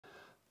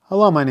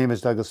Hello, my name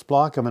is Douglas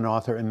Bloch. I'm an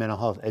author and mental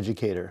health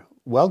educator.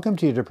 Welcome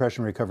to your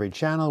Depression Recovery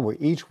channel, where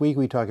each week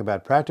we talk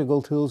about practical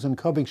tools and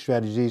coping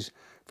strategies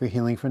for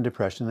healing from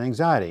depression and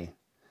anxiety.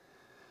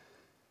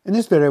 In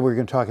this video, we're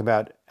going to talk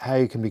about how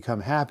you can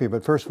become happier,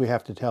 but first we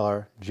have to tell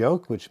our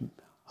joke, which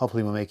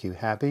hopefully will make you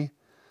happy.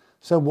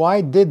 So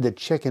why did the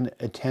chicken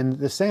attend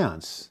the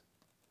seance?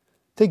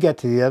 To get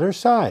to the other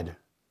side.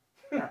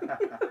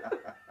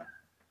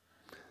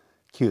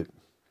 Cute.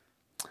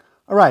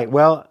 All right,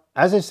 well,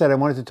 as I said, I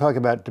wanted to talk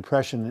about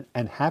depression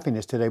and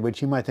happiness today,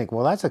 which you might think,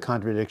 well, that's a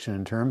contradiction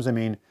in terms. I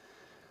mean,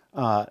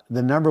 the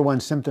number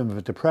one symptom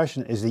of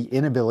depression is the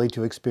inability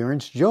to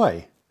experience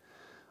joy.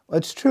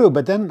 It's true,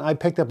 but then I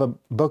picked up a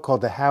book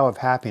called The How of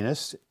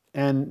Happiness,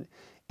 and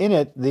in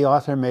it, the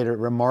author made a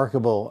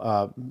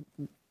remarkable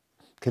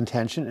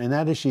contention, and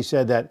that is, she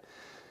said that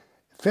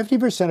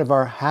 50% of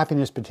our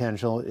happiness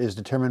potential is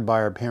determined by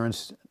our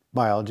parents'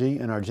 biology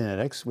and our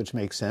genetics, which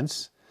makes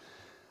sense.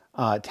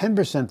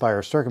 10% by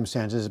our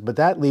circumstances, but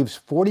that leaves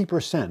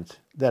 40%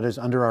 that is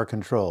under our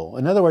control.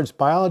 In other words,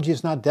 biology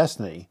is not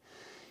destiny.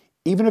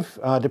 Even if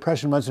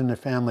depression runs in the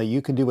family,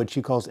 you can do what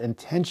she calls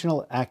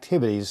intentional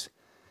activities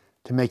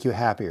to make you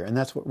happier. And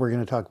that's what we're going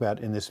to talk about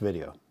in this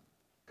video.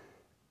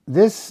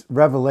 This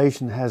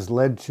revelation has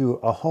led to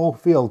a whole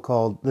field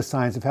called the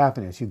science of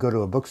happiness. You go to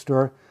a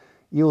bookstore,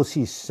 you will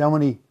see so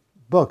many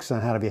books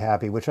on how to be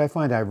happy, which I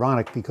find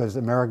ironic because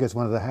America is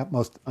one of the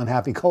most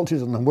unhappy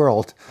cultures in the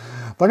world.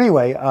 But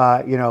anyway,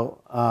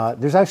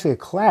 there's actually a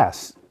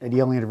class at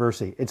Yale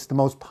University. It's the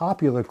most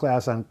popular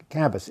class on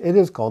campus. It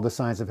is called The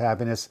Science of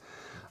Happiness,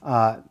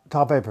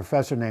 taught by a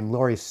professor named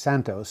Laurie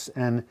Santos.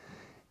 And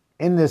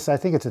in this, I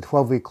think it's a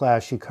 12-week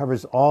class, she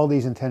covers all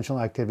these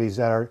intentional activities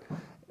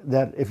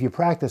that if you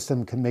practice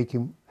them can make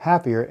you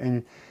happier.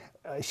 And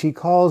she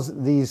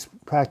calls these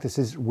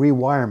practices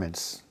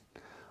rewirements.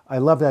 I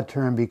love that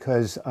term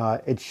because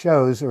it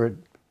shows, or it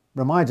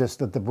reminds us,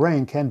 that the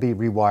brain can be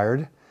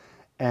rewired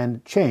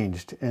and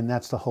changed. And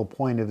that's the whole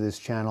point of this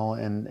channel.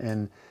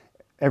 And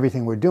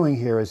everything we're doing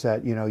here is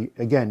that,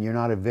 again, you're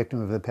not a victim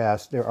of the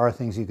past. There are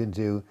things you can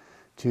do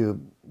to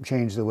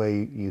change the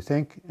way you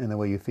think and the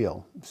way you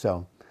feel.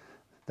 So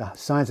the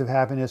Science of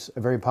Happiness, a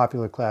very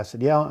popular class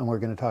at Yale, and we're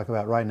going to talk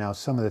about right now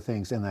some of the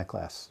things in that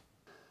class.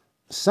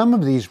 Some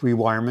of these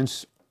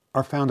rewirements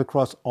are found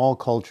across all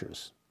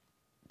cultures.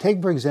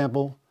 Take, for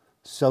example,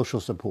 social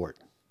support.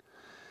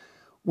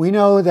 We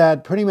know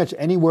that pretty much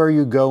anywhere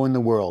you go in the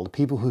world,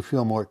 people who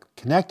feel more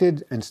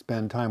connected and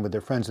spend time with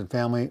their friends and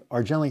family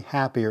are generally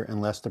happier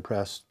and less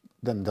depressed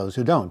than those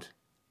who don't.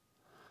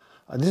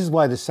 This is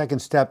why the second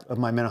step of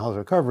my mental health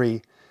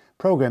recovery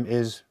program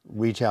is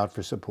reach out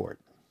for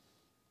support.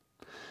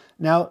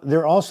 Now, there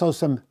are also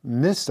some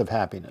myths of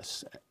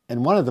happiness,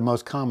 and one of the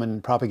most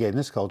common propagated in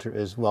this culture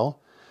is, well,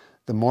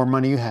 the more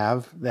money you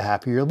have, the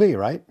happier you'll be,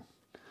 right?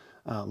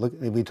 Look,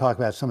 we talk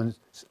about someone's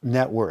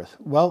net worth.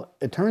 Well,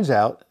 it turns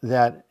out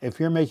that if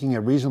you're making a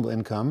reasonable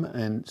income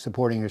and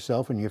supporting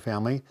yourself and your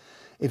family,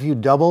 if you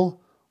double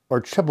or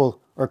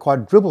triple or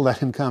quadruple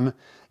that income,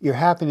 your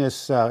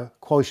happiness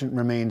quotient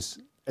remains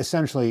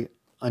essentially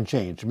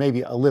unchanged,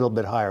 maybe a little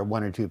bit higher,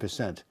 1 or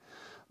 2%.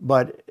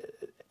 But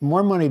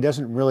more money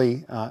doesn't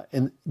really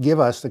give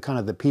us the kind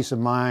of the peace of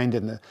mind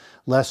and the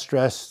less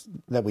stress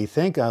that we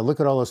think. Look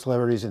at all the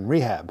celebrities in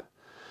rehab.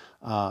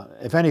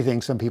 If anything,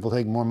 some people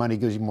think more money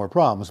gives you more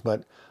problems,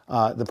 but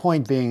the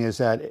point being is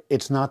that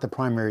it's not the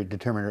primary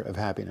determiner of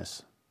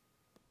happiness.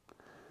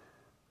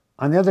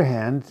 On the other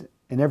hand,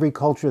 in every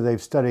culture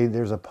they've studied,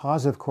 there's a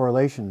positive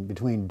correlation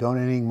between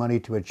donating money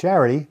to a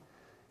charity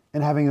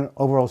and having an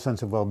overall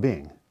sense of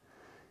well-being.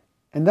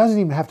 And it doesn't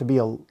even have to be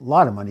a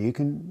lot of money. You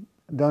can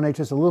donate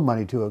just a little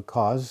money to a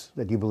cause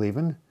that you believe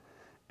in,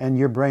 and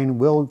your brain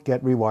will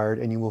get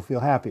rewired and you will feel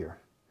happier.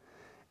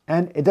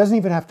 And it doesn't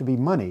even have to be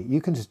money.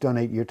 You can just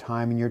donate your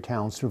time and your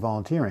talents through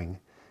volunteering,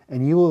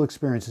 and you will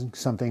experience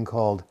something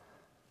called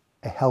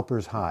a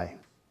helper's high,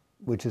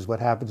 which is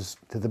what happens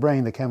to the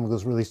brain, the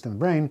chemicals released in the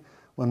brain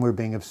when we're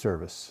being of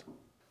service.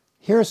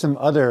 Here are some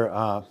other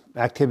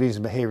activities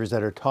and behaviors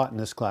that are taught in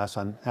this class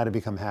on how to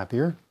become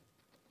happier.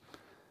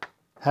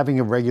 Having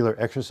a regular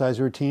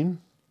exercise routine,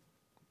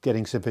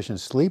 getting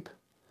sufficient sleep,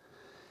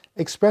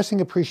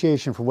 expressing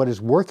appreciation for what is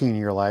working in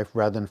your life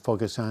rather than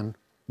focus on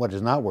what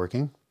is not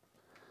working,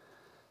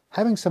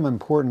 having some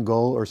important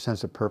goal or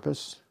sense of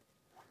purpose,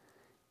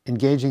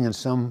 engaging in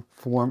some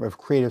form of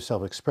creative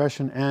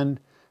self-expression, and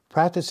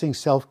practicing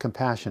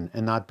self-compassion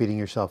and not beating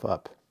yourself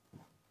up.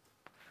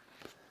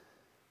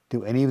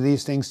 Do any of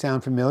these things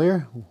sound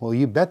familiar? Well,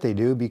 you bet they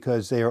do,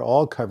 because they are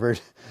all covered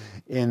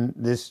in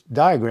this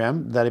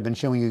diagram that I've been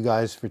showing you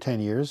guys for 10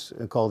 years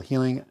called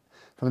Healing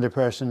from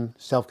Depression,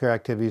 Self-Care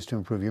Activities to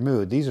Improve Your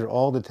Mood. These are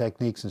all the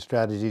techniques and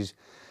strategies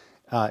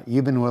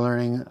you've been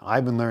learning,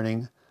 I've been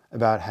learning,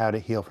 about how to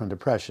heal from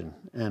depression.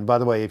 And by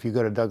the way, if you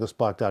go to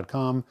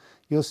douglasbloch.com,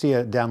 you'll see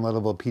a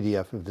downloadable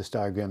PDF of this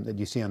diagram that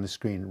you see on the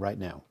screen right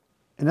now.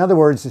 In other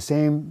words, the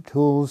same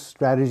tools,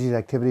 strategies,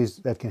 activities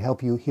that can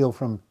help you heal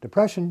from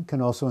depression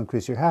can also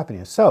increase your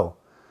happiness. So,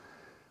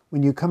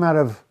 when you come out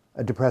of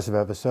a depressive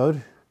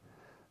episode,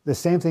 the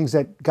same things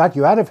that got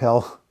you out of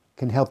hell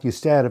can help you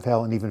stay out of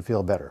hell and even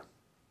feel better.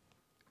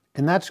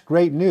 And that's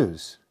great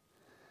news,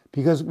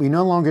 because we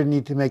no longer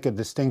need to make a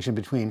distinction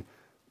between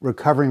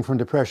recovering from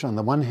depression on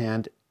the one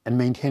hand and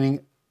maintaining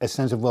a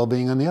sense of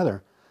well-being on the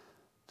other.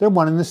 They're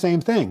one and the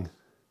same thing.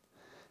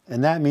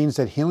 And that means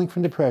that healing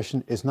from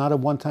depression is not a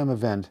one-time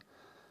event,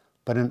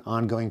 but an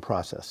ongoing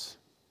process.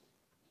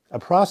 A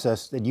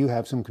process that you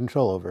have some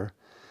control over,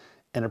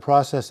 and a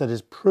process that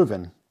is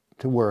proven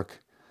to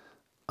work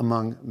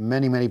among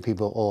many, many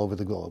people all over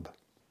the globe.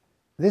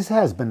 This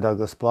has been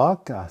Douglas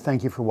Bloch.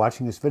 Thank you for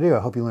watching this video. I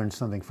hope you learned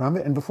something from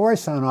it. And before I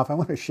sign off, I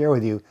want to share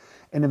with you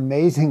an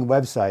amazing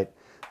website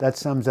that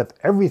sums up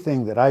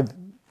everything that I've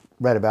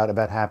read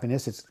about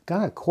happiness. It's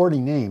got a corny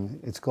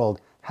name. It's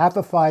called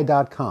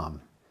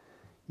happify.com.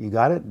 You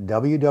got it?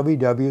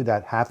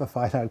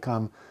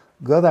 www.happify.com.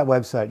 Go to that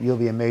website. You'll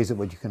be amazed at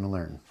what you can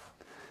learn.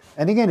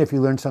 And again, if you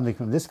learned something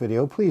from this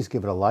video, please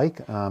give it a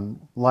like.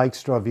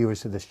 Likes draw viewers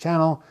to this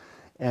channel,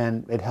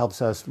 and it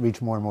helps us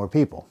reach more and more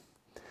people.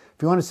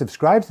 If you want to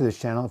subscribe to this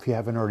channel, if you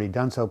haven't already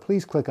done so,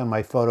 please click on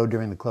my photo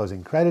during the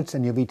closing credits,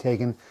 and you'll be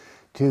taken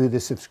to the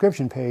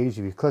subscription page.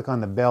 If you click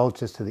on the bell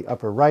just to the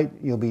upper right,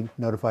 you'll be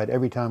notified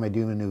every time I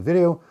do a new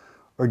video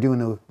or do a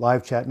new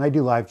live chat. And I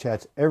do live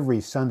chats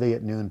every Sunday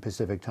at noon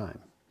Pacific time.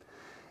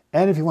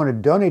 And if you want to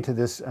donate to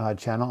this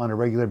channel on a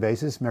regular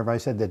basis, remember I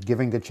said that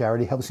giving to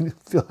charity helps me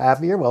feel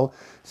happier? Well,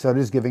 so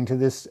does giving to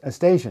this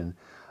station.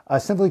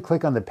 Simply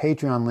click on the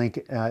Patreon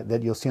link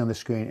that you'll see on the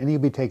screen, and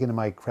you'll be taken to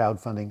my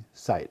crowdfunding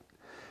site.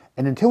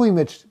 And until we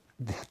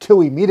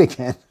meet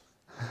again,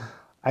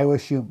 I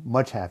wish you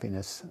much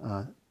happiness.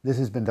 This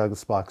has been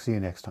Douglas Bloch. See you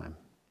next time.